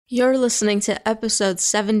You're listening to episode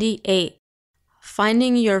 78,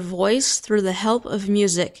 Finding Your Voice Through the Help of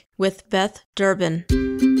Music with Beth Durbin.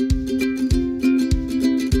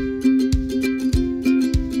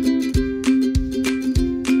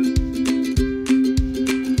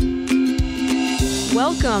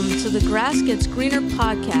 Welcome to the Grass Gets Greener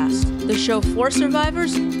podcast, the show for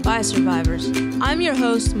survivors by survivors. I'm your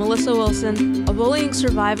host, Melissa Wilson, a bullying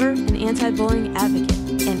survivor and anti-bullying advocate.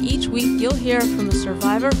 And each week you'll hear from a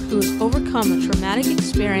survivor who has overcome a traumatic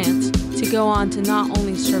experience to go on to not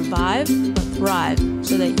only survive, but thrive,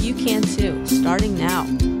 so that you can too, starting now.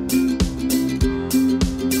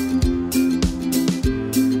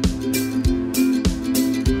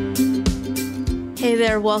 Hey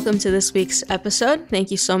there, welcome to this week's episode.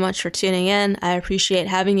 Thank you so much for tuning in. I appreciate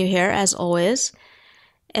having you here as always.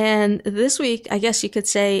 And this week, I guess you could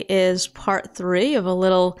say, is part 3 of a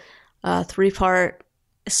little 3-part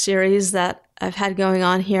series that I've had going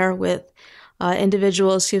on here with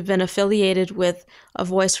individuals who've been affiliated with A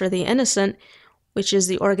Voice for the Innocent, which is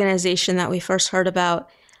the organization that we first heard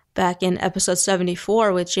about back in episode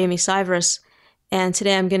 74 with Jamie Cyrus. And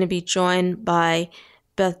today I'm going to be joined by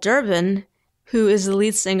Beth Durbin, who is the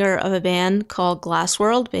lead singer of a band called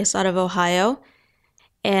Glassworld based out of Ohio.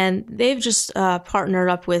 And they've just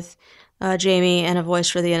partnered up with Jamie and A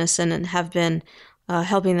Voice for the Innocent and have been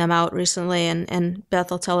helping them out recently, and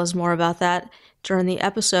Beth will tell us more about that during the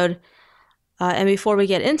episode. And before we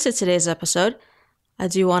get into today's episode, I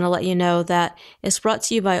do want to let you know that it's brought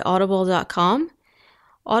to you by audible.com.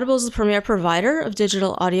 Audible is the premier provider of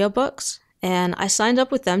digital audiobooks, and I signed up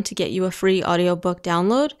with them to get you a free audiobook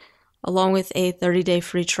download, along with a 30-day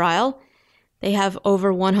free trial. They have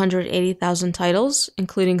over 180,000 titles,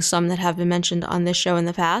 including some that have been mentioned on this show in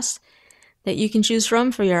the past, that you can choose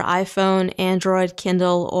from for your iPhone, Android,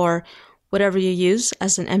 Kindle, or whatever you use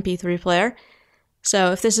as an MP3 player.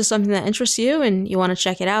 So if this is something that interests you and you want to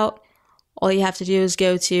check it out, all you have to do is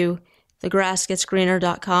go to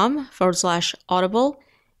thegrassgetsgreener.com/audible,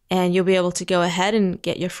 and you'll be able to go ahead and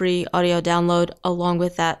get your free audio download along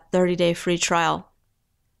with that 30-day free trial.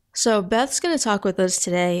 So Beth's going to talk with us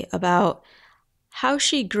today about how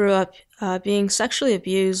she grew up being sexually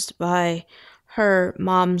abused by her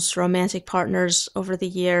mom's romantic partners over the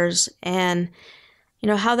years, and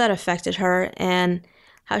how that affected her, and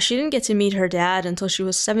how she didn't get to meet her dad until she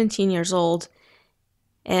was 17 years old.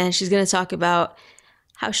 And she's going to talk about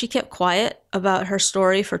how she kept quiet about her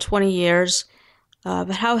story for 20 years,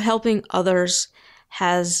 but how helping others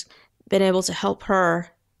has been able to help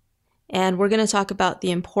her. And we're going to talk about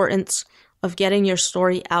the importance of getting your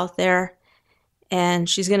story out there. And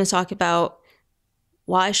she's going to talk about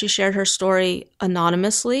why she shared her story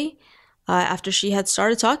anonymously after she had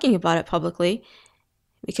started talking about it publicly,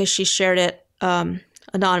 because she shared it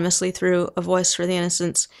anonymously through A Voice for the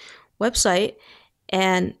Innocent's website.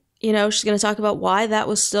 And, she's going to talk about why that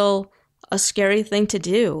was still a scary thing to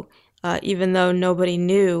do, even though nobody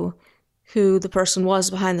knew who the person was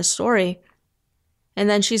behind the story. And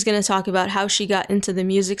then she's going to talk about how she got into the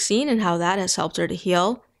music scene and how that has helped her to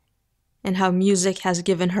heal, and how music has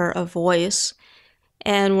given her a voice.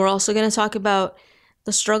 And we're also going to talk about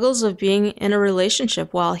the struggles of being in a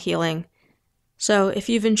relationship while healing. So if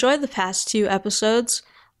you've enjoyed the past 2 episodes,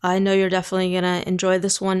 I know you're definitely going to enjoy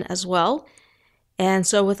this one as well. And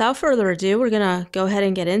so without further ado, we're going to go ahead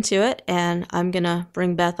and get into it, and I'm going to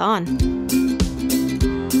bring Beth on.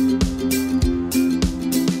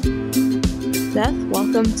 Beth,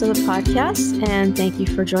 welcome to the podcast, and thank you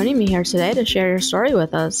for joining me here today to share your story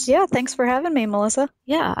with us. Yeah, thanks for having me, Melissa.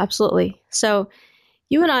 Yeah, absolutely. So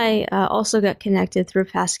you and I also got connected through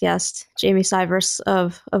past guest, Jamie Cyrus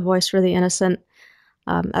of A Voice for the Innocent.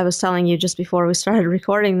 I was telling you just before we started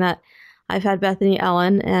recording that I've had Bethany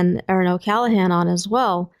Ellen and Erin O'Callahan on as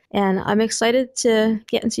well, and I'm excited to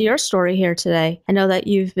get into your story here today. I know that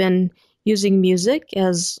you've been using music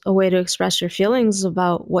as a way to express your feelings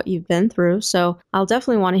about what you've been through, so I'll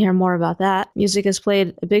definitely want to hear more about that. Music has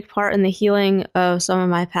played a big part in the healing of some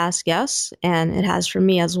of my past guests, and it has for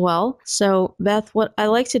me as well. So, Beth, what I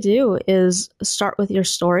like to do is start with your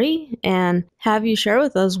story and have you share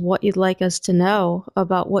with us what you'd like us to know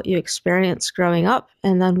about what you experienced growing up,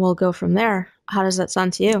 and then we'll go from there. How does that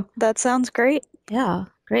sound to you? That sounds great. Yeah,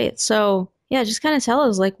 great. So, just kind of tell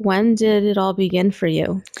us, when did it all begin for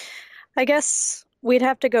you? I guess we'd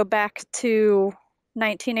have to go back to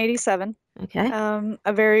 1987. Okay.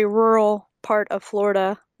 A very rural part of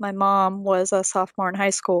Florida. My mom was a sophomore in high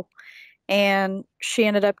school, and she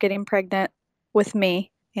ended up getting pregnant with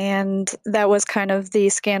me. And that was kind of the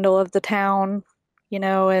scandal of the town,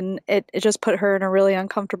 and it just put her in a really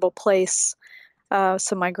uncomfortable place.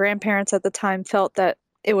 So my grandparents at the time felt that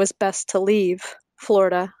it was best to leave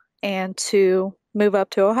Florida and to move up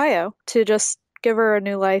to Ohio to just give her a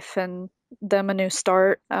new life and them a new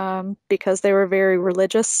start, because they were very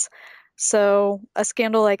religious. So a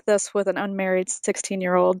scandal like this with an unmarried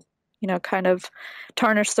 16-year-old, kind of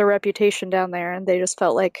tarnished their reputation down there, and they just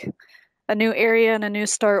felt like a new area and a new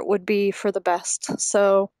start would be for the best.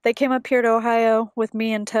 So they came up here to Ohio with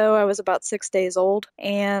me in tow. I was about 6 days old,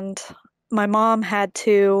 and my mom had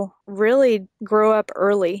to really grow up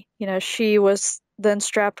early. She was then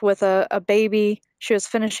strapped with a baby. She was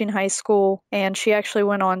finishing high school, and she actually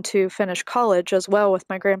went on to finish college as well with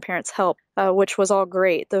my grandparents' help, which was all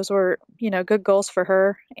great. Those were, good goals for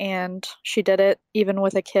her, and she did it even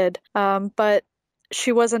with a kid. But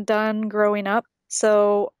she wasn't done growing up.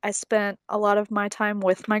 So I spent a lot of my time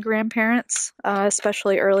with my grandparents,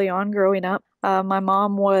 especially early on growing up. My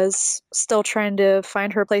mom was still trying to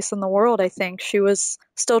find her place in the world, I think. She was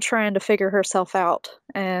still trying to figure herself out.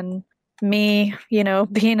 And me,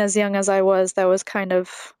 being as young as I was, that was kind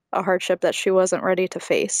of a hardship that she wasn't ready to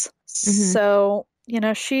face. Mm-hmm. So,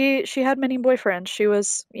 she had many boyfriends. She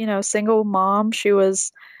was, single mom. She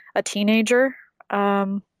was a teenager.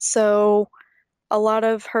 So a lot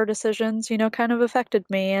of her decisions, kind of affected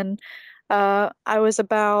me. And I was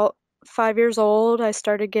about 5 years old. I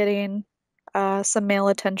started getting some male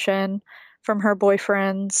attention from her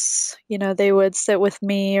boyfriends. They would sit with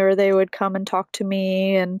me or they would come and talk to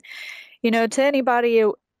me. And, to anybody,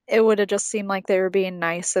 it would have just seemed like they were being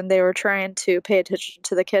nice and they were trying to pay attention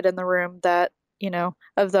to the kid in the room that,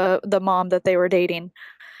 of the mom that they were dating.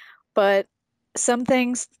 But some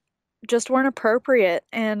things just weren't appropriate.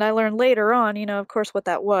 And I learned later on, of course, what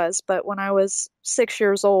that was. But when I was 6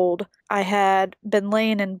 years old, I had been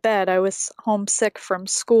laying in bed. I was homesick from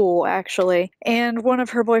school, actually. And one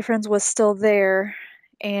of her boyfriends was still there.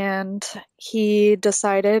 And he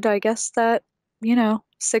decided, I guess, that,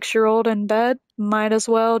 6-year-old in bed might as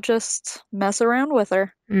well just mess around with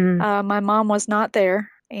her. Mm. My mom was not there.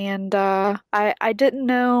 And I didn't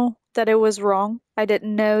know that it was wrong. I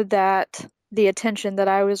didn't know that the attention that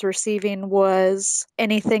I was receiving was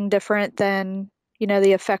anything different than,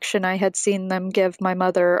 the affection I had seen them give my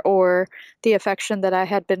mother or the affection that I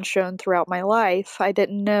had been shown throughout my life. I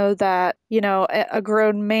didn't know that, a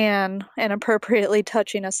grown man inappropriately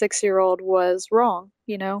touching a 6-year-old was wrong.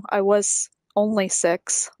 I was only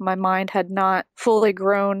 6. My mind had not fully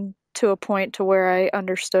grown to a point to where I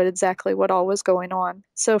understood exactly what all was going on.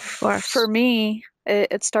 So Of for course. me,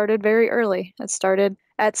 it started very early. It started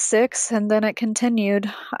at 6, and then it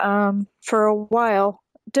continued for a while.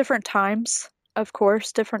 Different times, of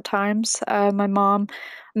course, different times. My mom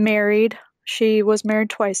married. She was married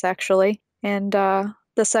twice, actually. And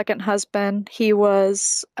the second husband, he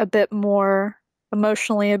was a bit more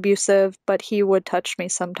emotionally abusive, but he would touch me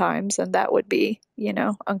sometimes, and that would be,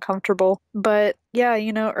 uncomfortable. But yeah,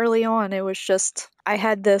 early on, it was just, I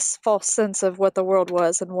had this false sense of what the world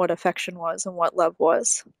was and what affection was and what love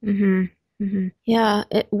was. Mm-hmm. Mm-hmm. Yeah.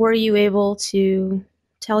 Were you able to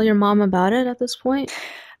tell your mom about it at this point?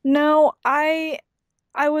 No, I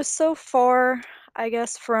was so far, I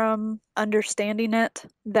guess, from understanding it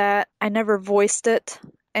that I never voiced it.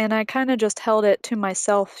 And I kind of just held it to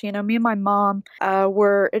myself. Me and my mom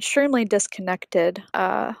were extremely disconnected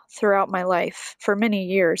throughout my life for many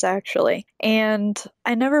years, actually. And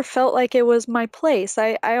I never felt like it was my place.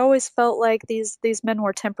 I always felt like these men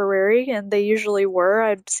were temporary, and they usually were.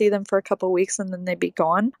 I'd see them for a couple weeks and then they'd be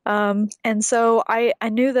gone. And so I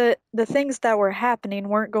knew that the things that were happening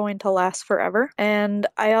weren't going to last forever. And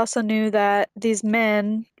I also knew that these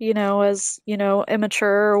men, as,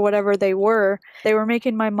 immature or whatever they were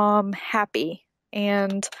making my mom happy.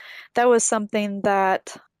 And that was something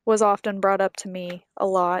that was often brought up to me a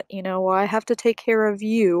lot. Well, I have to take care of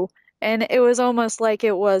you. And it was almost like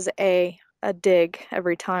it was a dig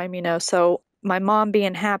every time, So my mom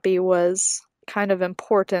being happy was kind of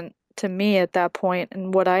important to me at that point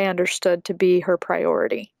and what I understood to be her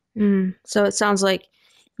priority. Mm. So it sounds like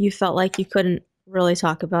you felt like you couldn't really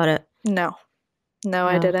talk about it. No, no,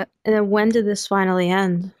 I Yeah. didn't. And then when did this finally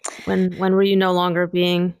end? When were you no longer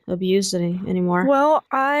being abused anymore? Well,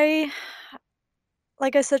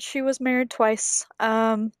 like I said, she was married twice.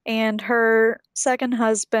 And her second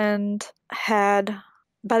husband had,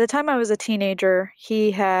 by the time I was a teenager, he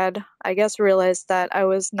had, I guess, realized that I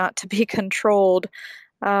was not to be controlled.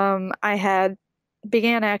 I had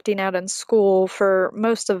began acting out in school for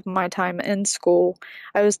most of my time in school.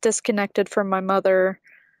 I was disconnected from my mother.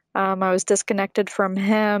 I was disconnected from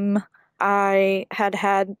him. I had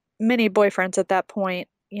had many boyfriends at that point,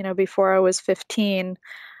 before I was 15.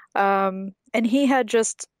 And he had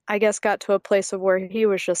just, I guess, got to a place of where he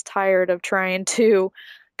was just tired of trying to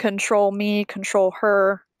control me, control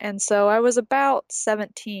her. And so I was about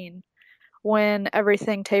 17 when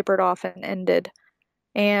everything tapered off and ended.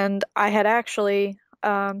 And I had actually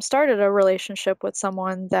started a relationship with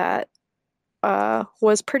someone that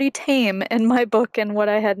was pretty tame in my book and what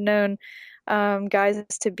I had known guys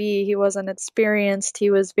to be. He wasn't experienced, he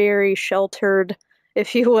was very sheltered,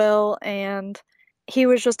 if you will, and he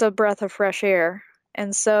was just a breath of fresh air.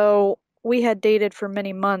 And so we had dated for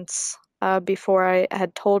many months before I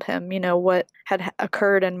had told him, what had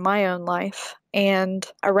occurred in my own life. And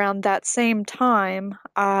around that same time,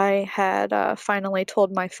 I had finally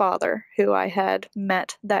told my father, who I had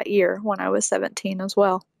met that year when I was 17 as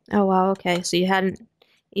well. Oh, wow. Okay. So you hadn't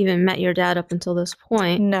even met your dad up until this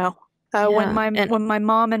point. No. When Yeah. my And when my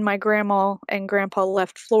mom and my grandma and grandpa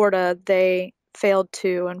left Florida, they failed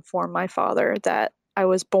to inform my father that I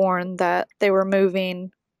was born, that they were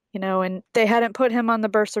moving, and they hadn't put him on the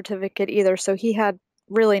birth certificate either, so he had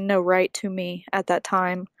really no right to me at that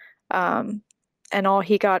time. Um, and all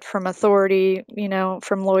he got from authority,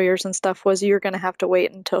 from lawyers and stuff, was you're going to have to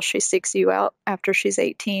wait until she seeks you out after she's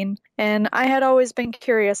 18. And I had always been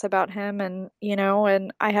curious about him, and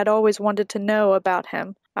I had always wanted to know about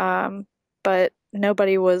him. But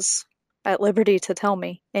nobody was at liberty to tell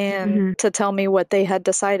me and hmm to tell me what they had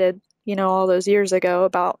decided, all those years ago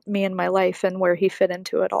about me and my life and where he fit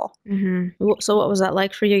into it all. So what was that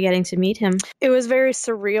like for you getting to meet him? It was very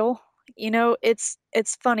surreal.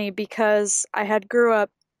 It's funny because I had grew up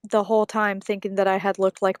the whole time thinking that I had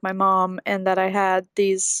looked like my mom and that I had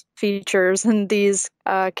these features and these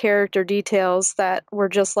character details that were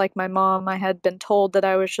just like my mom. I had been told that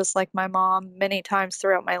I was just like my mom many times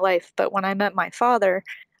throughout my life, but when I met my father,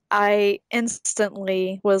 I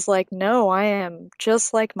instantly was like, no, I am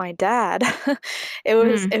just like my dad. It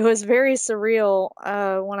was Mm. it was very surreal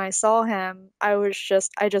when I saw him. I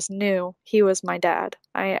just knew he was my dad.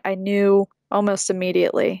 I knew almost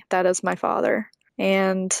immediately that is my father.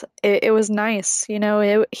 And it was nice,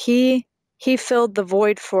 he filled the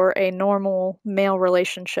void for a normal male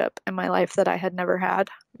relationship in my life that I had never had.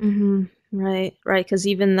 Right, right. Because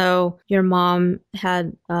even though your mom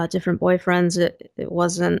had different boyfriends, it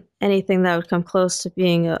wasn't anything that would come close to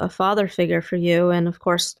being a father figure for you. And of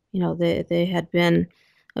course, they had been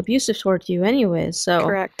abusive towards you anyways. So,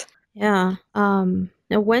 Correct. yeah.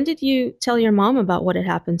 Now, when did you tell your mom about what had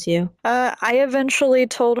happened to you? I eventually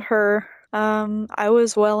told her, I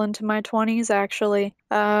was well into my 20s actually.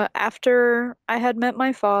 After I had met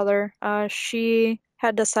my father, she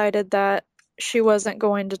had decided that she wasn't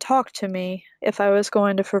going to talk to me if I was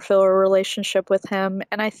going to fulfill a relationship with him.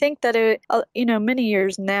 And I think that many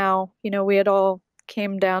years now, we had all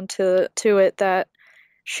came down to it that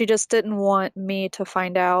she just didn't want me to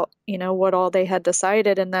find out, what all they had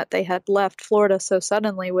decided and that they had left Florida so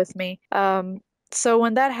suddenly with me. So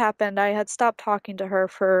when that happened, I had stopped talking to her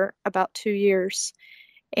for about 2 years.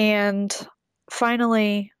 And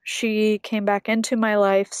finally, she came back into my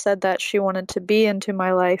life, said that she wanted to be into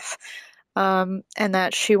my life, and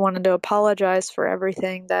that she wanted to apologize for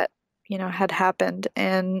everything that, had happened.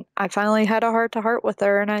 And I finally had a heart to heart with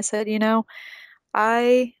her, and I said,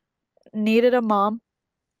 I needed a mom.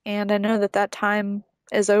 And I know that that time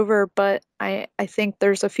is over, but I think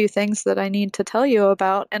there's a few things that I need to tell you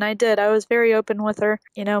about. And I did. I was very open with her.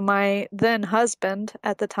 My then husband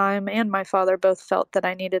at the time and my father both felt that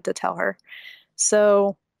I needed to tell her.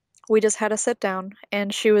 So we just had a sit down,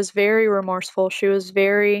 and she was very remorseful. She was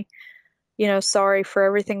very, sorry for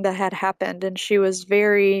everything that had happened. And she was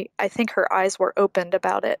I think her eyes were opened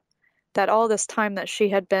about it. That all this time that she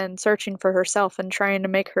had been searching for herself and trying to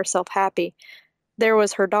make herself happy, there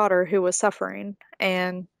was her daughter who was suffering,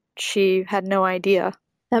 and she had no idea.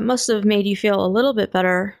 That must have made you feel a little bit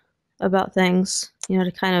better about things,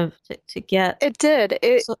 to kind of to get It did.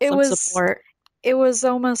 some support. It was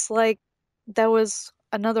almost like that was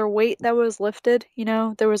another weight that was lifted.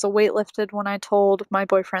 There was a weight lifted when I told my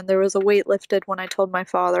boyfriend. There was a weight lifted when I told my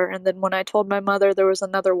father, and then when I told my mother, there was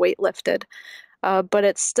another weight lifted. But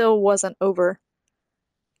it still wasn't over.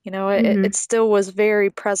 It hmm still was very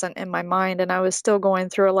present in my mind, and I was still going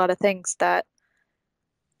through a lot of things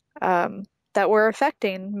um, that were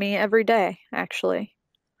affecting me every day, actually.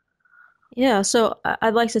 Yeah, so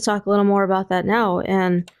I'd like to talk a little more about that now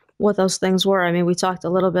and what those things were. I mean, we talked a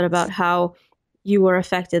little bit about how you were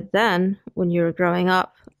affected then when you were growing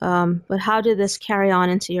up, but how did this carry on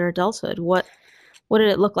into your adulthood? What did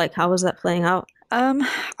it look like? How was that playing out? Um,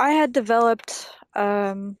 I had developed,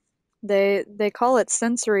 they call it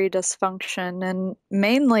sensory dysfunction, and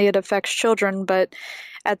mainly it affects children, but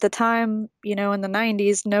at the time, in the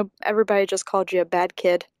 90s, no, everybody just called you a bad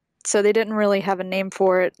kid. So they didn't really have a name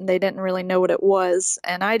for it, and they didn't really know what it was,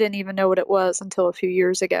 and I didn't even know what it was until a few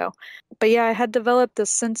years ago. But yeah, I had developed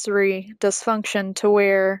this sensory dysfunction to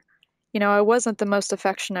where, I wasn't the most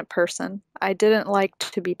affectionate person. I didn't like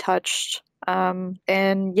to be touched,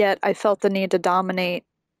 and yet I felt the need to dominate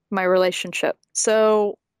my relationship.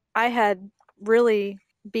 So I had really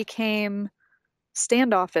became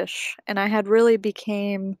standoffish, and I had really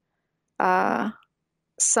became uh,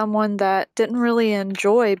 someone that didn't really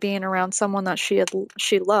enjoy being around someone that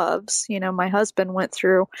she loves. My husband went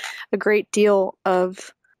through a great deal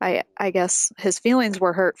of, I guess his feelings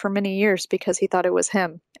were hurt for many years because he thought it was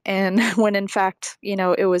him, and when in fact,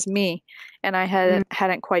 it was me, and I Mm,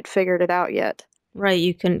 hadn't quite figured it out yet. right,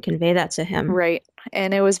 you couldn't convey that to him. Right.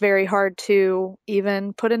 And it was very hard to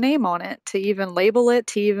even put a name on it, to even label it,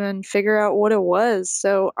 to even figure out what it was.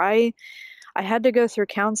 So I had to go through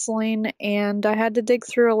counseling, and I had to dig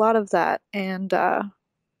through a lot of that, and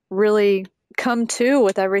really come to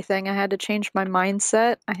with everything. I had to change my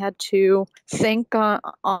mindset. I had to think on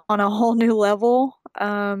a whole new level.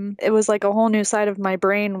 It was like a whole new side of my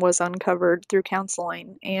brain was uncovered through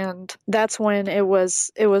counseling, and that's when it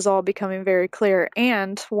was all becoming very clear,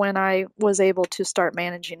 and when I was able to start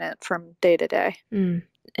managing it from day to day. Mm.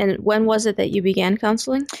 And when was it that you began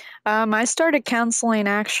counseling? I started counseling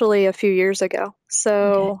actually a few years ago. Okay.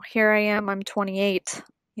 So here I am, I'm 28.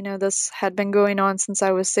 This had been going on since I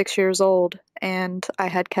was 6 years old, and I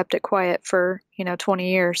had kept it quiet for,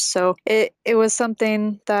 20 years. So it was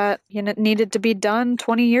something that, needed to be done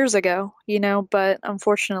 20 years ago, but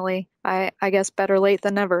unfortunately, I guess better late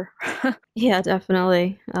than never. Yeah,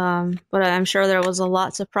 definitely. But I'm sure there was a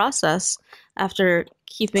lot to process after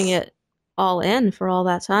keeping it all in for all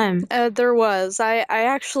that time. There was. I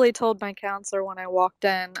actually told my counselor when I walked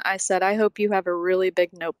in, I said, I hope you have a really big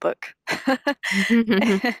notebook.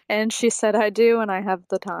 And she said, I do, and I have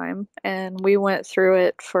the time. And we went through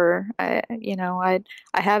it for, I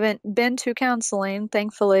haven't been to counseling,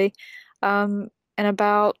 thankfully, in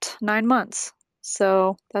about 9 months.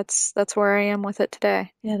 So that's where I am with it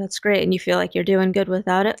today. Yeah, that's great. And you feel like you're doing good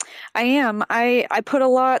without it? I am. I put a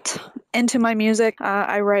lot into my music.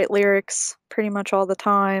 I write lyrics pretty much all the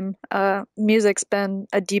time. Music's been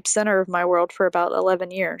a deep center of my world for about 11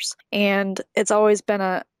 years, and it's always been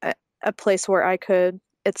a place where I could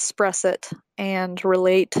express it and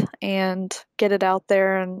relate and get it out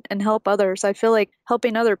there and help others. I feel like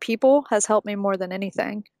helping other people has helped me more than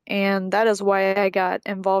anything. And that is why I got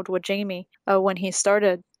involved with Jamie when he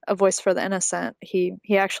started A Voice for the Innocent. He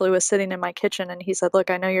actually was sitting in my kitchen, and he said, "Look,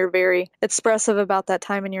 I know you're very expressive about that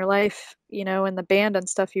time in your life, in the band and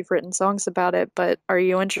stuff. You've written songs about it, but are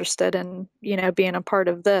you interested in, being a part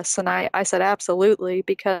of this?" And I said, "Absolutely,"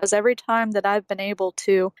 because every time that I've been able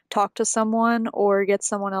to talk to someone or get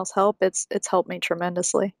someone else help, it's helped me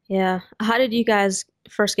tremendously. Yeah. How did you guys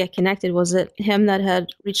first get connected? Was it him that had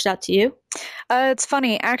reached out to you? It's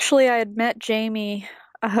funny. Actually, I had met Jamie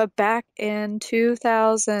back in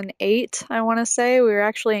 2008, I want to say. We were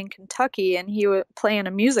actually in Kentucky, and he was playing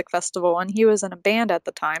a music festival, and he was in a band at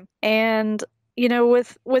the time. And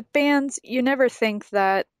with bands, you never think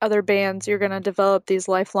that other bands you're going to develop these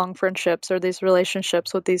lifelong friendships or these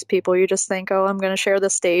relationships with these people. You just think, oh, I'm going to share the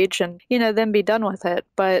stage and then be done with it.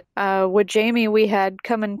 But with Jamie, we had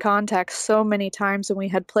come in contact so many times, and we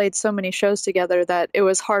had played so many shows together that it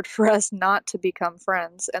was hard for us not to become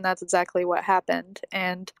friends, and that's exactly what happened.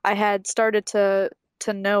 And I had started to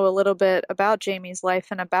know a little bit about Jamie's life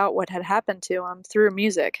and about what had happened to him through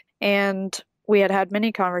music. And we had had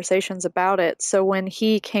many conversations about it. So when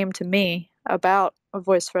he came to me about A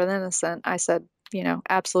Voice for the Innocent, I said,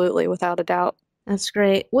 absolutely, without a doubt. That's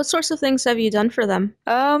great. What sorts of things have you done for them?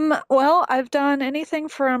 Well, I've done anything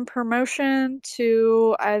from promotion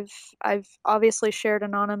to I've obviously shared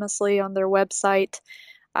anonymously on their website.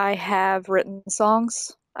 I have written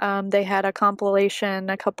songs. They had a compilation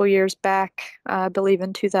a couple years back, I believe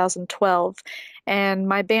in 2012, and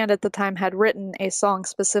my band at the time had written a song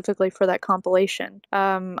specifically for that compilation.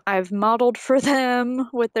 I've modeled for them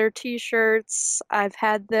with their t-shirts. I've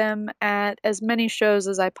had them at as many shows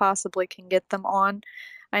as I possibly can get them on.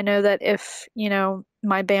 I know that if,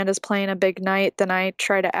 my band is playing a big night, then I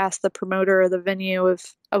try to ask the promoter or the venue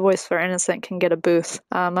if A Voice for Innocent can get a booth.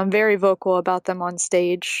 I'm very vocal about them on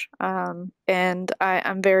stage, and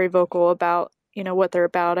I'm very vocal about, what they're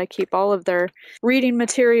about. I keep all of their reading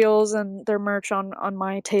materials and their merch on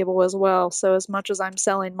my table as well. So as much as I'm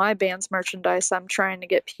selling my band's merchandise, I'm trying to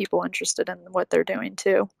get people interested in what they're doing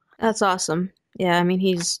too. That's awesome. Yeah, I mean,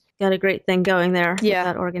 he's got a great thing going there with Yeah.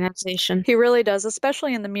 that organization. He really does,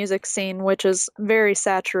 especially in the music scene, which is very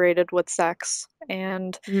saturated with sex.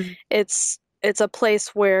 And Mm. it's it's a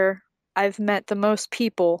place where I've met the most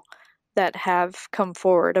people that have come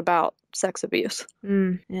forward about sex abuse.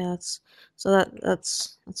 Yeah,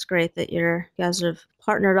 that's great that you guys have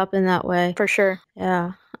partnered up in that way. For sure.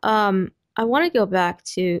 Yeah. I want to go back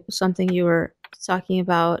to something you were talking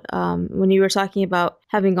about when you were talking about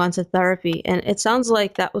having gone to therapy, and it sounds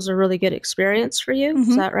like that was a really good experience for you. Is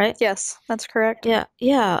Hmm. that right? Yes, that's correct. Yeah,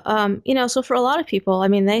 yeah. So for a lot of people, I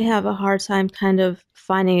mean, they have a hard time kind of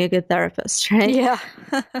finding a good therapist, right? Yeah.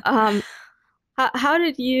 Um, how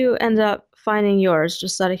did you end up finding yours?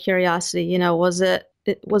 Just out of curiosity,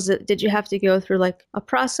 did you have to go through like a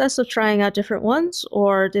process of trying out different ones,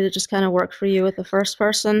 or did it just kind of work for you with the first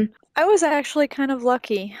person? I was actually kind of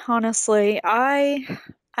lucky, honestly. I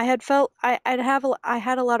had felt I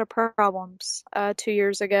had a lot of problems 2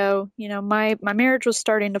 years ago. You know, my marriage was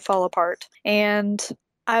starting to fall apart, and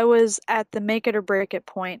I was at the make it or break it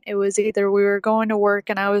point. It was either we were going to work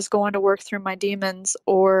and I was going to work through my demons,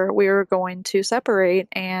 or we were going to separate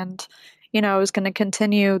and I was going to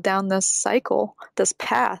continue down this cycle, this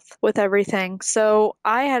path with everything. So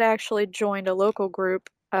I had actually joined a local group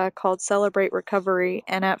called Celebrate Recovery.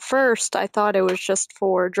 And at first, I thought it was just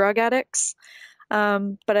for drug addicts.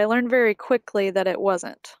 But I learned very quickly that it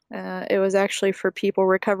wasn't. It was actually for people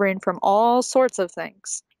recovering from all sorts of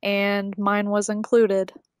things, and mine was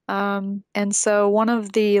included. And so one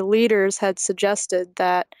of the leaders had suggested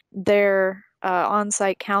that their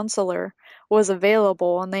on-site counselor was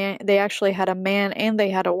available, and they actually had a man and they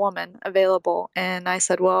had a woman available. And I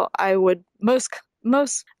said, well, I would most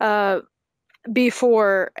be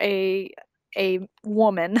for a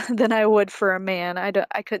woman than I would for a man.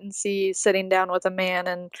 I couldn't see sitting down with a man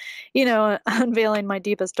and, unveiling my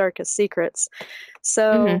deepest, darkest secrets. Hmm.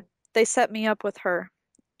 So they set me up with her,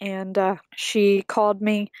 and she called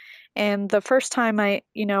me. And the first time I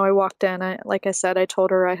walked in, like I said, I told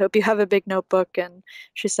her, I hope you have a big notebook. And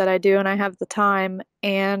she said, I do, and I have the time.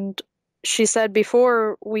 And she said,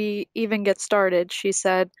 before we even get started, she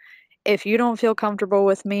said, if you don't feel comfortable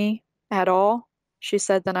with me at all, she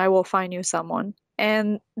said, then I will find you someone.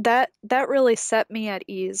 And that really set me at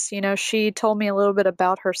ease. She told me a little bit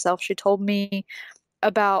about herself. She told me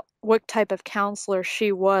about what type of counselor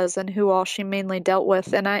she was and who all she mainly dealt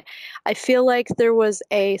with. And I feel like there was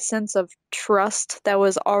a sense of trust that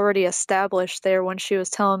was already established there when she was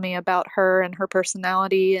telling me about her and her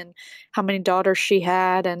personality and how many daughters she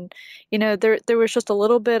had. And, there was just a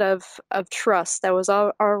little bit of trust that was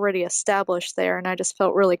already established there. And I just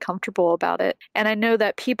felt really comfortable about it. And I know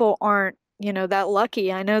that people aren't, that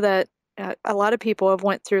lucky. I know that a lot of people have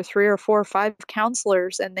went through 3 or 4 or 5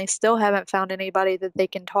 counselors and they still haven't found anybody that they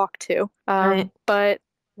can talk to. Right. But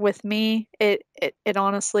with me, it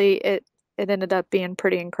honestly it ended up being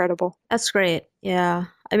pretty incredible. That's great. Yeah.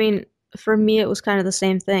 I mean, for me, it was kind of the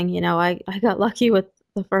same thing. I got lucky with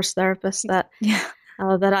the first therapist Yeah.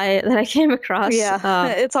 that I came across. Yeah.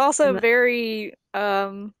 It's also And very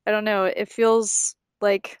I don't know, it feels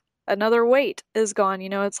like another weight is gone.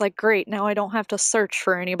 It's like great, now I don't have to search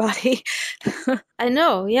for anybody. I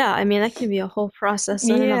know, yeah. I mean, that can be a whole process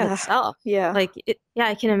in and of Yeah. itself. Yeah. Yeah,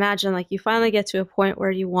 I can imagine. Like, you finally get to a point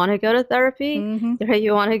where you want to go to therapy, Hmm. right?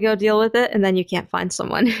 You want to go deal with it, and then you can't find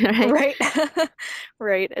someone, right? Right.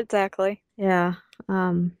 Right, exactly. Yeah.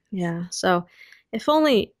 Yeah. So, if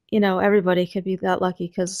only, everybody could be that lucky,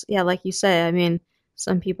 because, yeah, like you say, I mean,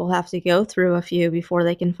 some people have to go through a few before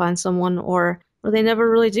they can find someone, or they never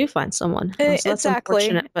really do find someone. So that's Exactly.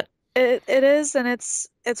 unfortunate, but It is, and it's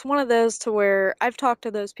one of those to where I've talked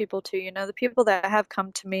to those people too, the people that have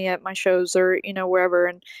come to me at my shows or, wherever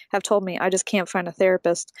and have told me I just can't find a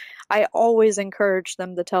therapist. I always encourage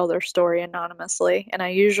them to tell their story anonymously, and I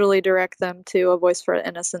usually direct them to a Voice for the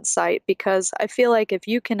Innocent site because I feel like if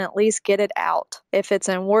you can at least get it out, if it's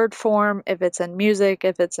in word form, if it's in music,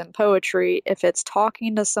 if it's in poetry, if it's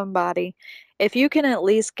talking to somebody, if you can at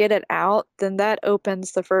least get it out, then that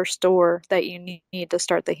opens the first door that you need to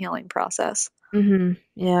start the healing process.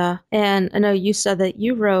 Yeah. And I know you said that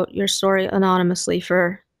you wrote your story anonymously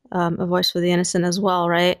for A Voice for the Innocent as well,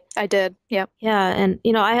 right? I did. Yep. Yeah. And,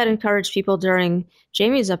 I had encouraged people during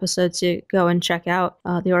Jamie's episode to go and check out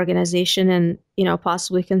the organization and,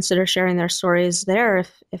 possibly consider sharing their stories there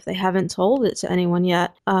if they haven't told it to anyone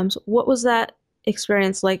yet. So what was that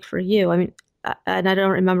experience like for you? I mean, and I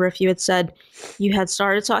don't remember if you had said you had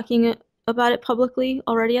started talking about it publicly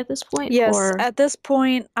already at this point, Yes, or. at this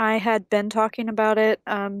point, I had been talking about it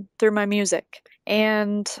through my music.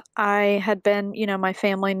 And I had been, my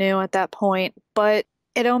family knew at that point. But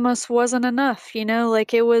it almost wasn't enough,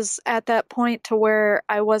 like it was at that point to where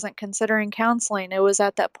I wasn't considering counseling. It was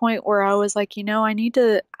at that point where I was like, I need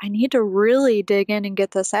to really dig in and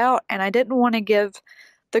get this out. And I didn't want to give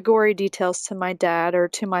the gory details to my dad or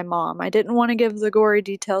to my mom. I didn't want to give the gory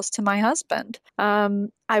details to my husband.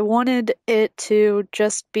 I wanted it to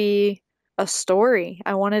just be a story.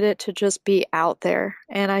 I wanted it to just be out there.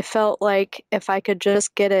 And I felt like if I could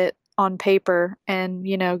just get it on paper and,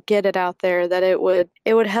 get it out there, that it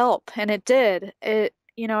would help. And it did.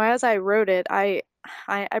 As I wrote it, I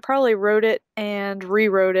probably wrote it and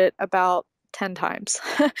rewrote it about 10 times.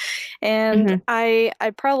 And Hmm. I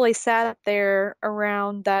probably sat there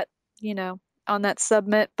around that, you know, on that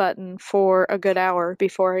submit button for a good hour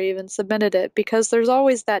before I even submitted it, because there's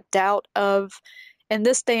always that doubt of, in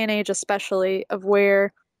this day and age especially, of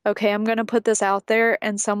where, okay, I'm going to put this out there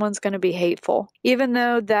and someone's going to be hateful. Even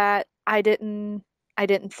though that I didn't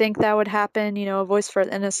think that would happen. A Voice for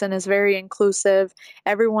the Innocent is very inclusive.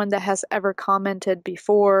 Everyone that has ever commented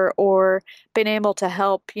before or been able to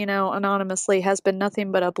help, anonymously, has been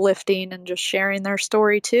nothing but uplifting and just sharing their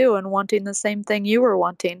story too and wanting the same thing you were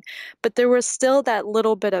wanting. But there was still that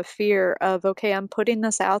little bit of fear of, okay, I'm putting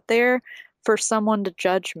this out there for someone to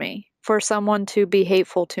judge me, for someone to be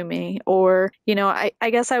hateful to me, or, I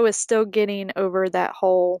guess I was still getting over that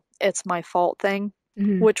whole it's my fault thing,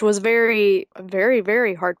 Hmm. which was very, very,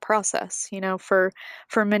 very hard process.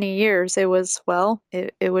 For many years, it was, well,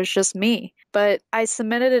 it was just me. But I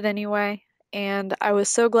submitted it anyway, and I was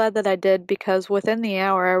so glad that I did, because within the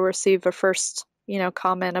hour, I received a first,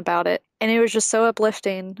 comment about it. And it was just so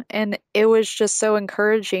uplifting, and it was just so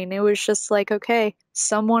encouraging. It was just like, okay,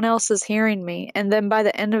 someone else is hearing me. And then by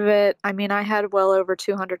the end of it, I mean, I had well over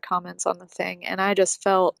 200 comments on the thing, and I just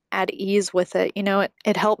felt at ease with it.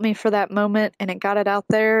 It helped me for that moment, and it got it out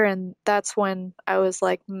there. And that's when I was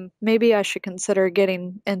like, maybe I should consider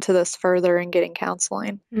getting into this further and getting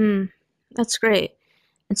counseling. Mm, that's great.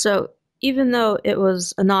 And so, even though it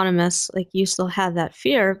was anonymous, like you still had that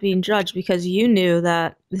fear of being judged because you knew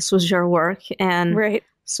that this was your work. And Right.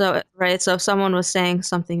 so, right, so if someone was saying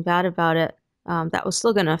something bad about it, that was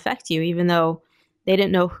still going to affect you, even though they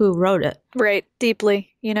didn't know who wrote it. Right,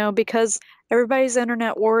 deeply, because everybody's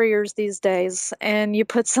internet warriors these days, and you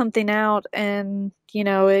put something out, and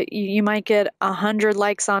you might get 100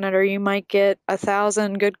 likes on it, or you might get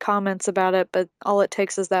 1,000 good comments about it, but all it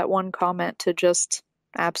takes is that one comment to just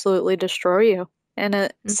absolutely destroy you. And Hmm.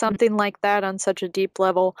 something like that on such a deep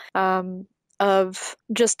level, of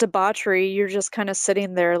just debauchery, you're just kind of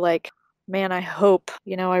sitting there like, man, I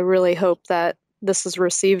really hope that this is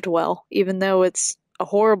received well, even though it's a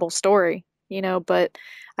horrible story, but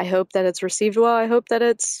I hope that it's received well. I hope that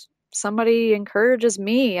it's somebody encourages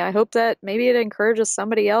me. I hope that maybe it encourages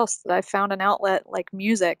somebody else, that I found an outlet like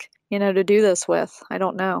music, to do this with. I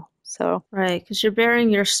don't know. So, Right, because you're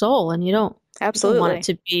bearing your soul, and you don't want it absolutely.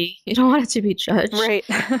 to be you don't want it to be judged. Right.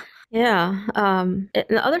 Yeah. And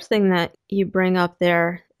the other thing that you bring up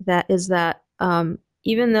there that is that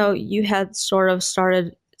even though you had sort of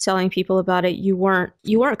started telling people about it, you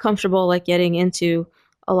weren't comfortable like getting into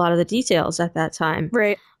a lot of the details at that time.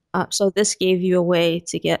 Right. So this gave you a way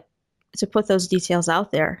to put those details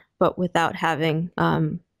out there, but without having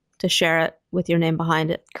to share it with your name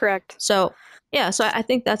behind it. Correct. So yeah, so I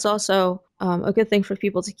think that's also a good thing for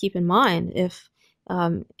people to keep in mind if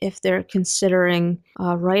they're considering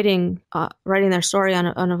writing their story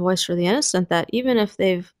on a Voice for the Innocent. That even if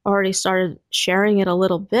they've already started sharing it a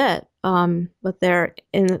little bit, but they're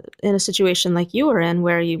in a situation like you were in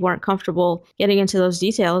where you weren't comfortable getting into those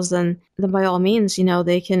details, then by all means,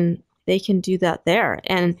 they can do that there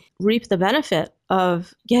and reap the benefit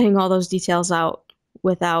of getting all those details out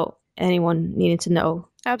without anyone needing to know who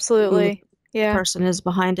the Absolutely. Yeah. person is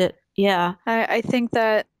behind it. Yeah. I think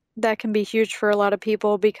that that can be huge for a lot of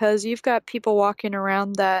people, because you've got people walking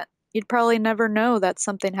around that you'd probably never know that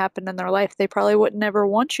something happened in their life. They probably would never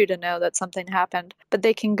want you to know that something happened, but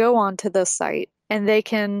they can go onto this site and they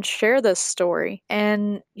can share this story,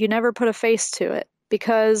 and you never put a face to it,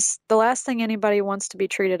 because the last thing anybody wants to be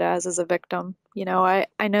treated as is a victim.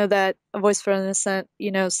 I know that A Voice for Innocent,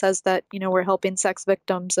 says that, we're helping sex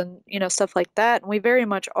victims and, stuff like that. And we very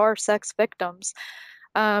much are sex victims.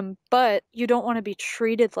 But you don't want to be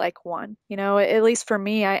treated like one. At least for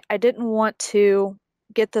me, I didn't want to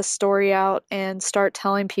get this story out and start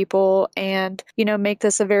telling people and, make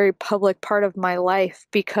this a very public part of my life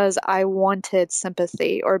because I wanted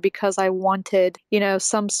sympathy, or because I wanted,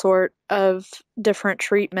 some sort of different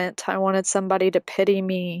treatment. I wanted somebody to pity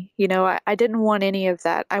me. I didn't want any of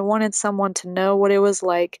that. I wanted someone to know what it was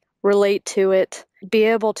like, relate to it, be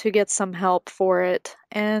able to get some help for it,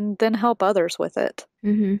 and then help others with it.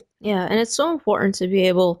 Yeah, and it's so important to be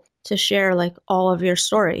able to share like all of your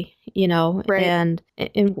story, Right. and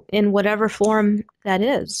in whatever form that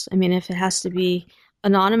is. I mean, if it has to be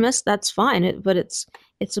anonymous, that's fine. But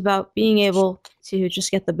it's about being able to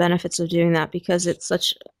just get the benefits of doing that because it's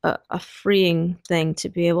such a freeing thing to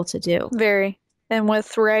be able to do. Very. And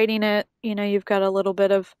with writing it, you've got a little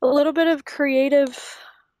bit of creative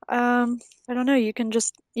I don't know, you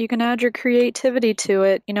can add your creativity to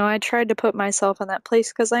it. I tried to put myself in that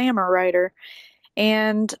place because I am a writer.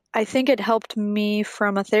 And I think it helped me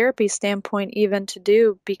from a therapy standpoint even to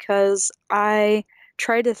do because I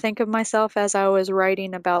tried to think of myself as I was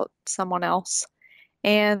writing about someone else.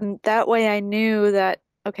 And that way I knew that,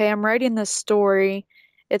 okay, I'm writing this story.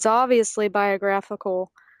 It's obviously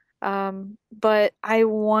biographical, but I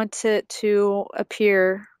want it to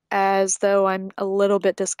appear as though I'm a little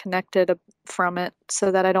bit disconnected from it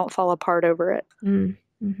so that I don't fall apart over it.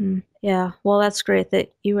 Mm-hmm. Yeah, well, that's great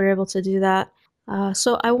that you were able to do that.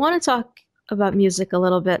 So I want to talk about music a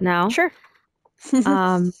little bit now. Sure.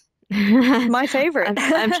 Um, I'm, My favorite.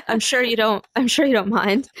 I'm sure you don't. I'm sure you don't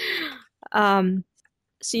mind. Um,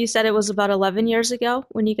 so you said it was about 11 years ago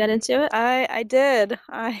when you got into it? I did.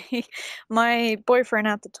 My boyfriend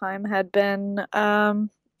at the time had been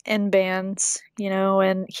in bands,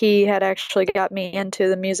 and he had actually got me into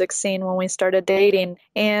the music scene when we started dating,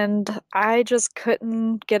 and I just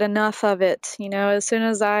couldn't get enough of it. As soon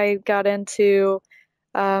as I got into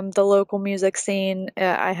the local music scene,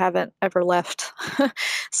 I haven't ever left.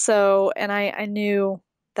 So, and I knew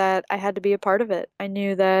that I had to be a part of it. I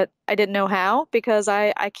knew that I didn't know how because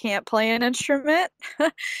I can't play an instrument,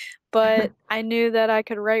 but I knew that I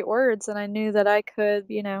could write words and I knew that I could,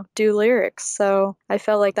 do lyrics. So I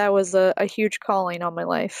felt like that was a huge calling on my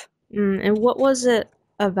life. And what was it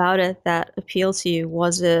about it that appealed to you?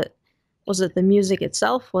 Was it the music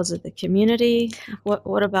itself? Was it the community?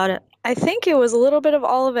 What about it? I think it was a little bit of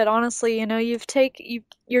all of it, honestly.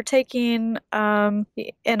 You're taking and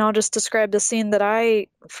I'll just describe the scene that I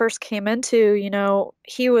first came into.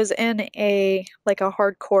 He was in a like a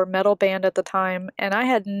hardcore metal band at the time, and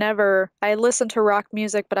I listened to rock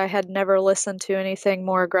music, but I had never listened to anything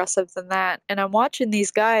more aggressive than that. And I'm watching these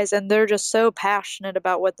guys, and they're just so passionate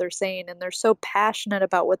about what they're saying, and they're so passionate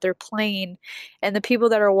about what they're playing, and the people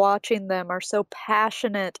that are watching them are so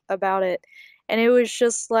passionate about it. And it was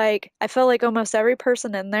just like, I felt like almost every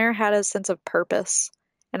person in there had a sense of purpose.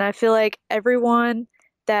 And I feel like everyone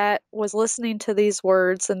that was listening to these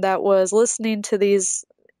words and that was listening to these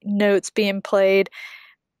notes being played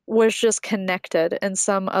was just connected in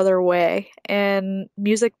some other way. And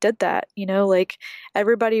music did that, like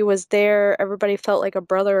everybody was there, everybody felt like a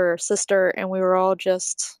brother or sister, and we were all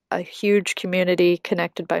just a huge community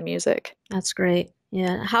connected by music. That's great.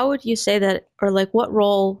 Yeah. How would you say that, or like what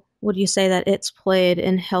role would you say that it's played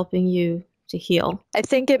in helping you to heal? I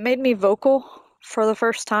think it made me vocal for the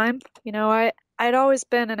first time. I'd always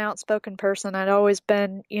been an outspoken person. I'd always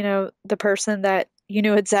been, the person that you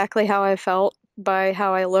knew exactly how I felt by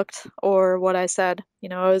how I looked or what I said.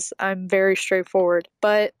 I'm very straightforward.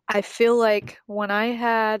 But I feel like when I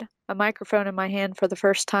had a microphone in my hand for the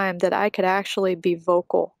first time, that I could actually be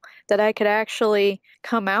vocal, that I could actually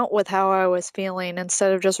come out with how I was feeling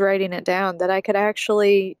instead of just writing it down, that I could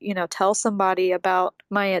actually, tell somebody about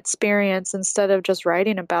my experience instead of just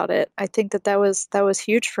writing about it. I think that was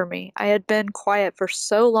huge for me. I had been quiet for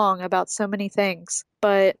so long about so many things,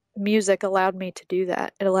 but music allowed me to do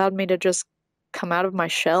that. It allowed me to just come out of my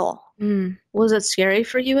shell. Was it scary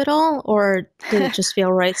for you at all, or did it just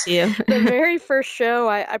feel right to you? The very first show,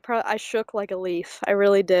 I shook like a leaf. I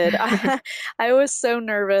really did. I was so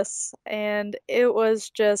nervous, and it was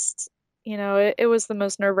just, it was the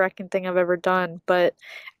most nerve-wracking thing I've ever done. But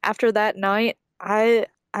after that night, I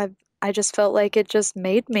just felt like it just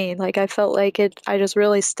made me. Like I felt like I just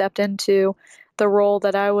really stepped into the role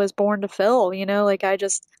that I was born to fill, like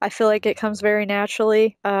I feel like it comes very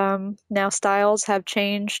naturally. Now styles have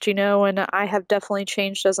changed, and I have definitely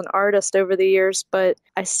changed as an artist over the years, but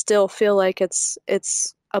I still feel like it's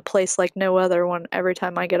a place like no other when every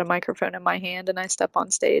time I get a microphone in my hand and I step on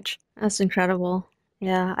stage. That's incredible.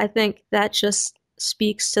 Yeah, I think that just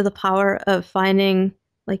speaks to the power of finding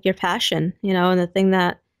like your passion, and the thing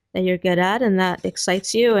that you're good at and that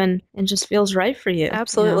excites you and just feels right for you,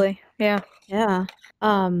 Absolutely. Yeah. Yeah.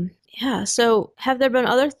 Yeah. So, have there been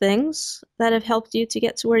other things that have helped you to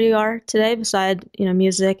get to where you are today, beside,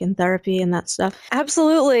 music and therapy and that stuff?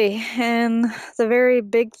 Absolutely. And the very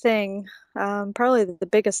big thing, probably the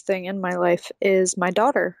biggest thing in my life is my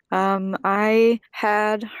daughter. I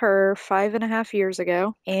had her 5.5 years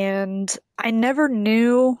ago, and I never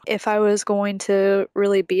knew if I was going to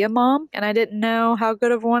really be a mom, and I didn't know how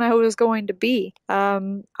good of one I was going to be.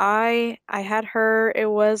 I had her, it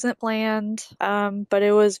wasn't planned, but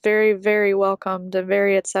it was very, very welcomed and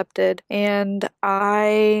very accepted. And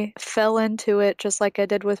I fell into it just like I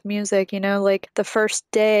did with music, like the first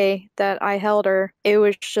day that I held her, it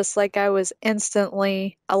was just like I was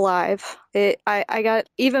instantly alive. I got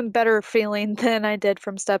even better feeling than I did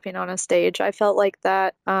from stepping on a stage. I felt like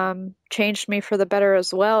that changed me for the better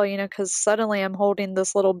as well, because suddenly I'm holding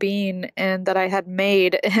this little being and that I had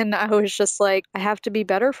made, and I was just like, I have to be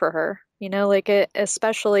better for her. Like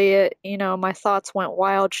my thoughts went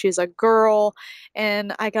wild. She's a girl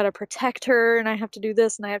and I got to protect her and I have to do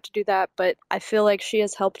this and I have to do that. But I feel like she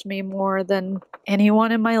has helped me more than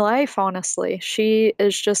anyone in my life, honestly. She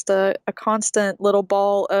is just a constant little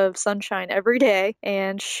ball of sunshine every day.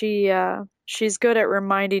 And she's good at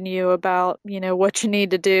reminding you about, what you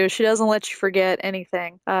need to do. She doesn't let you forget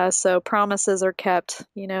anything. So promises are kept,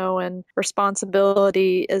 and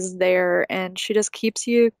responsibility is there, and she just keeps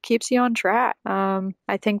you on track.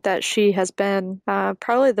 I think that she has been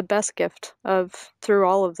probably the best gift of through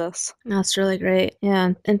all of this. That's really great.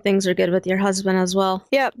 Yeah, and things are good with your husband as well.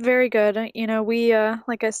 Yeah, very good. We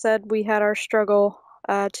like I said, we had our struggle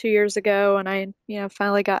 2 years ago, and I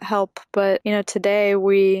finally got help. But today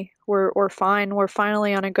we're fine. We're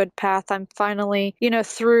finally on a good path. I'm finally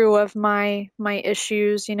through of my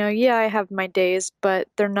issues. Yeah, I have my days, but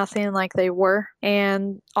they're nothing like they were.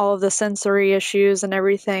 And all of the sensory issues and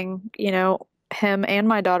everything, him and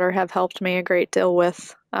my daughter have helped me a great deal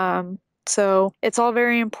with. So it's all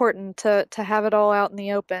very important to have it all out in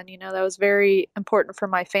the open. That was very important for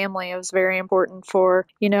my family. It was very important for,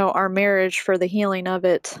 our marriage, for the healing of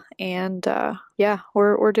it. And yeah,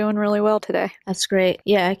 we're doing really well today. That's great.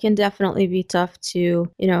 Yeah, it can definitely be tough to,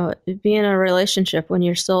 be in a relationship when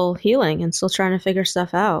you're still healing and still trying to figure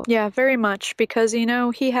stuff out. Yeah, very much because,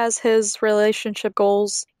 he has his relationship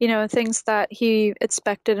goals, things that he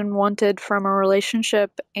expected and wanted from a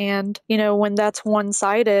relationship. And, when that's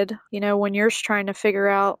one-sided, when you're trying to figure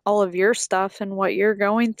out all of your stuff and what you're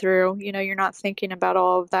going through, you're not thinking about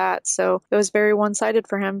all of that. So it was very one-sided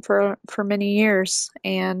for him for many years.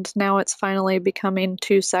 And now it's finally becoming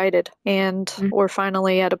two-sided. And we're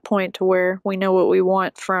finally at a point to where we know what we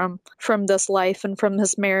want from this life and from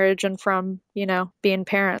this marriage and from, being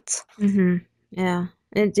parents. Mm-hmm. Yeah.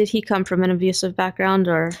 And did he come from an abusive background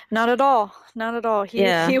or? Not at all. Not at all. He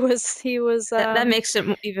Yeah. he was That makes it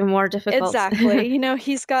even more difficult. exactly.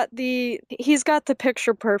 He's got the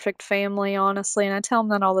picture perfect family, honestly, and I tell him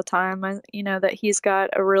that all the time. That he's got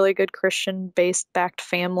a really good Christian based backed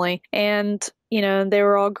family, and they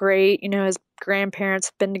were all great. His grandparents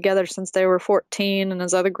have been together since they were 14, and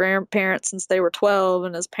his other grandparents since they were 12,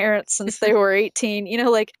 and his parents since they were 18.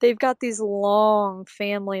 Like they've got these long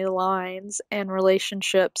family lines and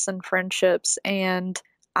relationships and friendships, and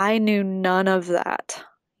I knew none of that.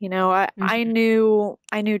 I Mhm.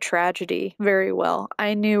 knew tragedy very well.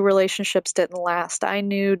 I knew relationships didn't last. I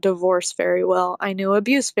knew divorce very well. I knew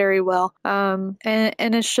abuse very well. And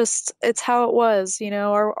it's how it was.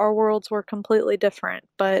 Our worlds were completely different.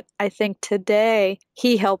 But I think today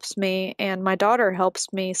he helps me and my daughter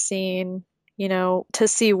helps me seeing, to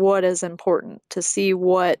see what is important, to see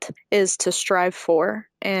what is to strive for,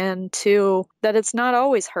 and to that it's not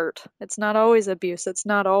always hurt. It's not always abuse. It's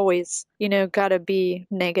not always, gotta be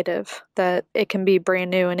negative, that it can be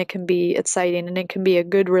brand new and it can be exciting and it can be a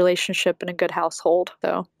good relationship and a good household.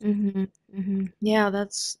 So, Mm-hmm. Mm-hmm. Yeah,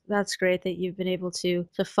 that's great that you've been able to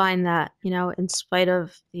find that, in spite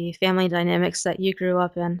of the family dynamics that you grew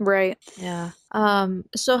up in. right. Yeah.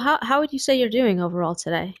 So how would you say you're doing overall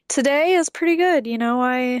today? Today is pretty good.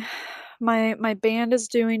 My band is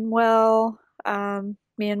doing well.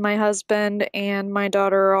 Me and my husband and my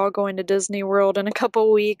daughter are all going to Disney World in a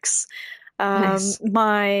couple weeks. Nice.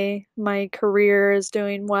 My career is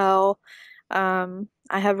doing well.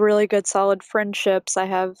 I have really good solid friendships. I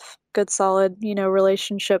have good solid,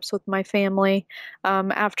 relationships with my family.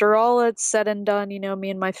 After all it's said and done, me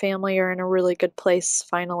and my family are in a really good place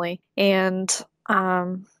finally. And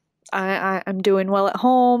um I'm doing well at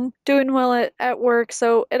home, doing well at work,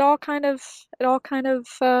 so it all kind of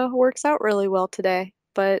works out really well today.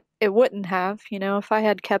 But it wouldn't have, if I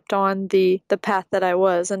had kept on the path that I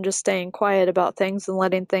was and just staying quiet about things and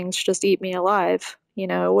letting things just eat me alive.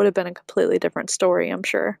 it would have been a completely different story, I'm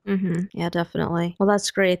sure. Yeah, definitely. Well,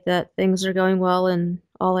 that's great that things are going well in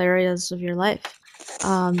all areas of your life.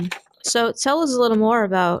 So tell us a little more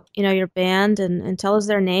about, your band and tell us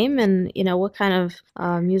their name and, what kind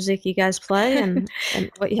of music you guys play and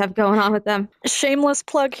what you have going on with them. Shameless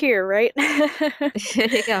plug here, right? There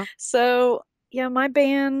you go. So, yeah, my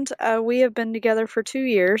band, we have been together for 2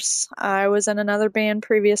 years. I was in another band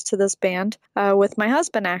previous to this band with my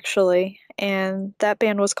husband, actually, and that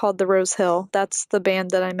band was called The Rose Hill. That's the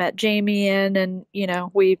band that I met Jamie in, and,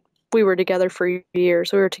 we were together for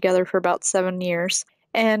years. We were together for about 7 years.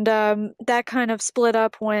 And that kind of split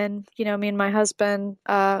up when, me and my husband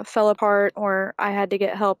fell apart, or I had to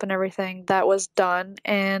get help and everything. That was done.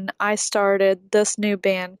 And I started this new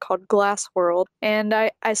band called Glassworld. And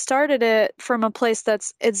I started it from a place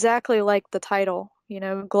that's exactly like the title.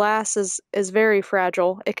 Glass is very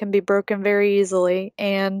fragile. It can be broken very easily.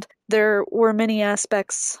 And there were many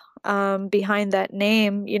aspects behind that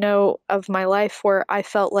name, of my life where I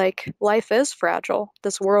felt like life is fragile.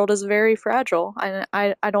 This world is very fragile, and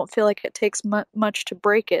I don't feel like it takes much to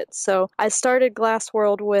break it. So I started Glass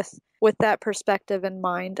World with that perspective in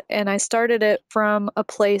mind, and I started it from a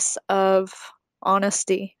place of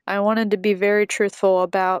honesty. I wanted to be very truthful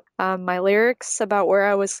about my lyrics, about where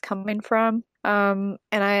I was coming from. And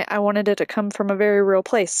I wanted it to come from a very real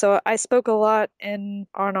place. So I spoke a lot on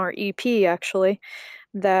our EP, actually,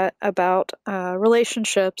 that about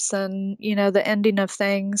relationships and the ending of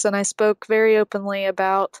things, and I spoke very openly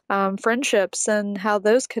about friendships and how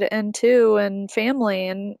those could end too, and family,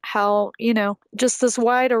 and how just this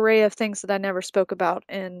wide array of things that I never spoke about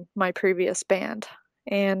in my previous band.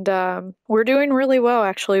 And we're doing really well,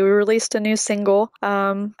 actually. We released a new single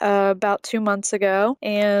about 2 months ago,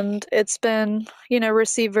 and it's been,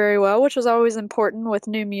 received very well, which is always important with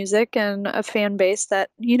new music and a fan base that,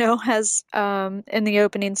 has in the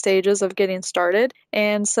opening stages of getting started.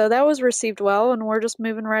 And so that was received well, and we're just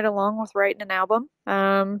moving right along with writing an album.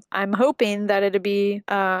 I'm hoping that it'll be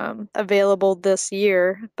available this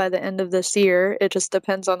year, by the end of this year. It just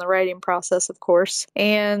depends on the writing process, of course.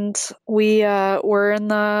 And we're in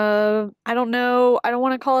the, I don't know, I don't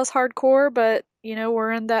want to call us hardcore, but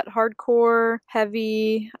we're in that hardcore,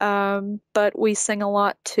 heavy, but we sing a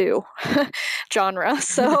lot too genre.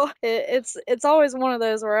 So it's always one of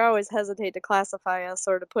those where I always hesitate to classify us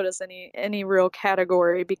or to put us any real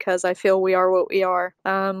category, because I feel we are what we are.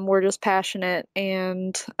 We're just passionate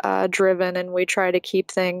and driven, and we try to keep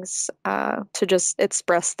things to just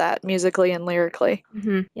express that musically and lyrically.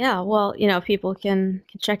 Yeah, well, people can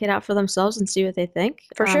check it out for themselves and see what they think.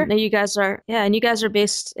 For sure. Now and you guys are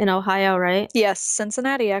based in Ohio, right? Yes,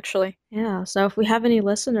 Cincinnati, actually. Yeah, so if we have any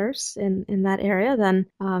listeners in that area, then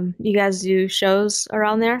you guys do shows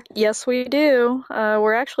around there? Yes, we do.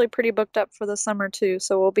 We're actually pretty booked up for the summer too,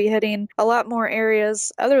 so we'll be hitting a lot more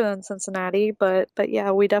areas other than Cincinnati. But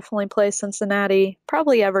yeah, we definitely play Cincinnati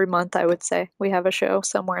probably every month. I would say we have a show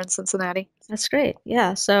somewhere in Cincinnati. That's great.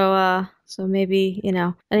 Yeah, so maybe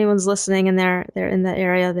anyone's listening and they're in that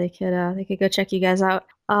area, they could go check you guys out.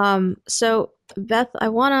 So Beth, I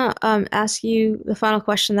want to ask you the final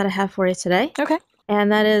question that I have for you today. Okay. And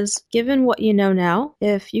that is, given what you know now,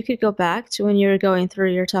 if you could go back to when you were going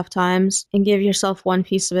through your tough times and give yourself one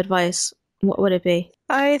piece of advice, what would it be?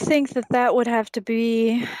 I think that would have to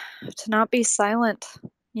be to not be silent.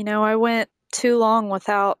 I went too long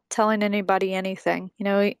without telling anybody anything,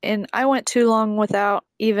 and I went too long without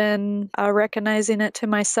even recognizing it to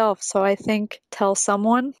myself. So I think tell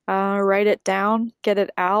someone, write it down, get it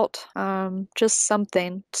out, just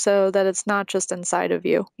something, so that it's not just inside of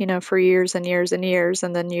you, for years and years and years,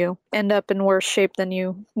 and then you end up in worse shape than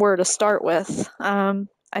you were to start with.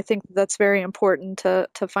 I think that's very important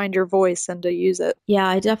to find your voice and to use it. Yeah,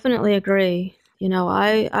 I definitely agree.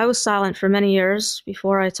 I was silent for many years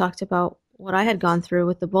before I talked about what I had gone through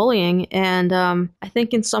with the bullying. And I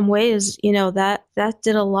think in some ways, that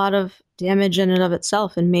did a lot of damage in and of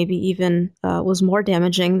itself, and maybe even was more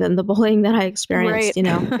damaging than the bullying that I experienced,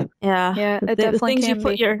 Right. Yeah. Yeah, it the definitely things you can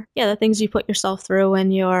put be. the things you put yourself through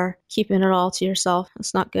when you're keeping it all to yourself.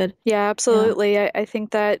 It's not good. Yeah, absolutely. I think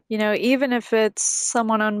that, even if it's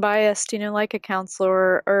someone unbiased, like a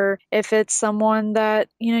counselor, or if it's someone that,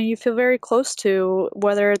 you feel very close to,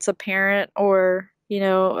 whether it's a parent or,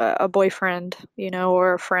 a boyfriend,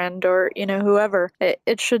 or a friend, or, whoever,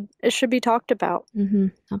 it should be talked about.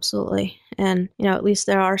 Absolutely. And, at least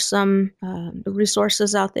there are some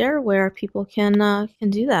resources out there where people can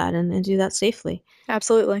do that and do that safely.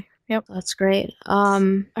 Absolutely. Yep. That's great. All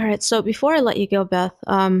right. So before I let you go, Beth,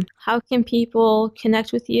 how can people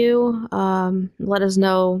connect with you? Let us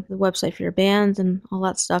know the website for your band and all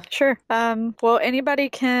that stuff. Sure. Well, anybody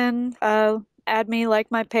can add me, like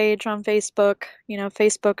my page on Facebook.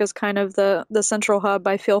 Facebook is kind of the central hub,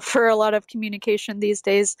 I feel, for a lot of communication these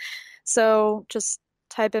days. So just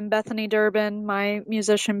type in Bethany Durbin, my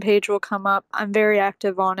musician page will come up. I'm very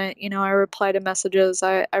active on it. I reply to messages.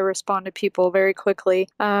 I respond to people very quickly.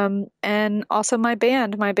 And also my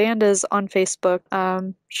band. My band is on Facebook.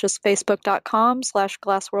 It's just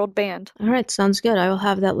facebook.com/glassworldband. All right, sounds good. I will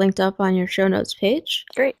have that linked up on your show notes page.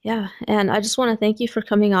 Great. Yeah, and I just want to thank you for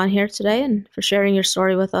coming on here today and for sharing your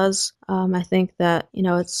story with us. I think that,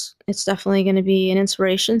 it's definitely going to be an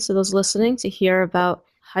inspiration to those listening to hear about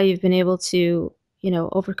how you've been able to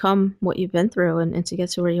overcome what you've been through and to get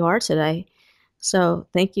to where you are today. So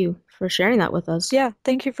thank you for sharing that with us. Yeah,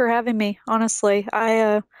 thank you for having me. Honestly,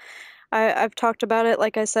 I've talked about it,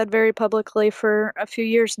 like I said, very publicly for a few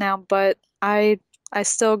years now, but I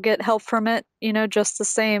still get help from it, just the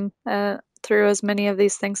same, through as many of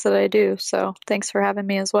these things that I do. So thanks for having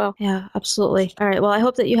me as well. Yeah, absolutely. All right. Well, I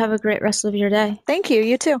hope that you have a great rest of your day. Thank you.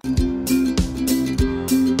 You too.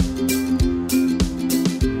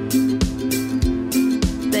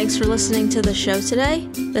 Thanks for listening to the show today.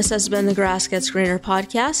 This has been the Grass Gets Greener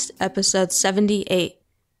podcast, episode 78.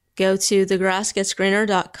 Go to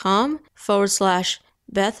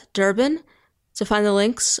thegrassgetsgreener.com/Beth Durbin to find the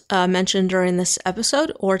links mentioned during this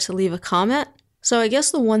episode or to leave a comment. So I guess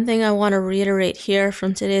the one thing I want to reiterate here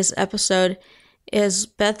from today's episode is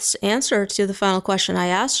Beth's answer to the final question I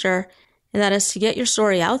asked her, and that is to get your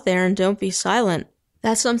story out there and don't be silent.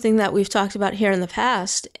 That's something that we've talked about here in the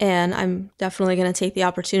past, and I'm definitely going to take the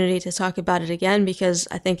opportunity to talk about it again because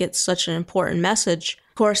I think it's such an important message.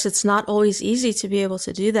 Of course, it's not always easy to be able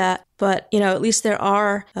to do that, but at least there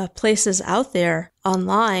are places out there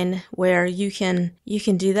online where you can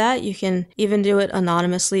do that. You can even do it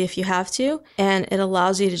anonymously if you have to, and it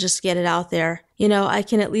allows you to just get it out there. I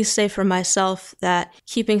can at least say for myself that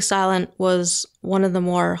keeping silent was one of the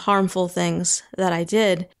more harmful things that I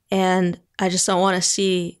did, and I just don't want to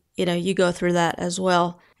see, you go through that as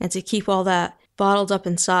well. And to keep all that bottled up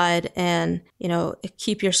inside and,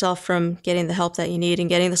 keep yourself from getting the help that you need and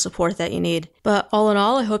getting the support that you need. But all in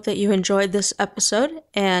all, I hope that you enjoyed this episode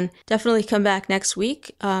and definitely come back next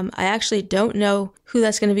week. I actually don't know who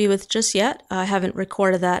that's going to be with just yet. I haven't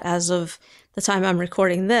recorded that as of the time I'm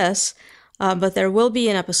recording this, but there will be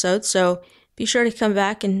an episode. So be sure to come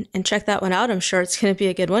back and check that one out. I'm sure it's going to be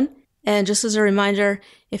a good one. And just as a reminder,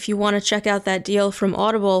 if you want to check out that deal from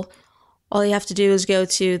Audible, all you have to do is go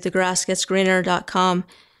to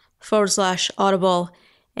thegrassgetsgreener.com/Audible,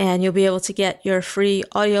 and you'll be able to get your free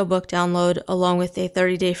audiobook download along with a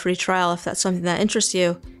 30-day free trial if that's something that interests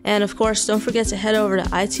you. And of course, don't forget to head over to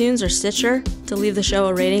iTunes or Stitcher to leave the show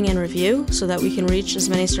a rating and review so that we can reach as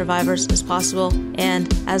many survivors as possible.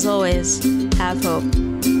 And as always, have hope.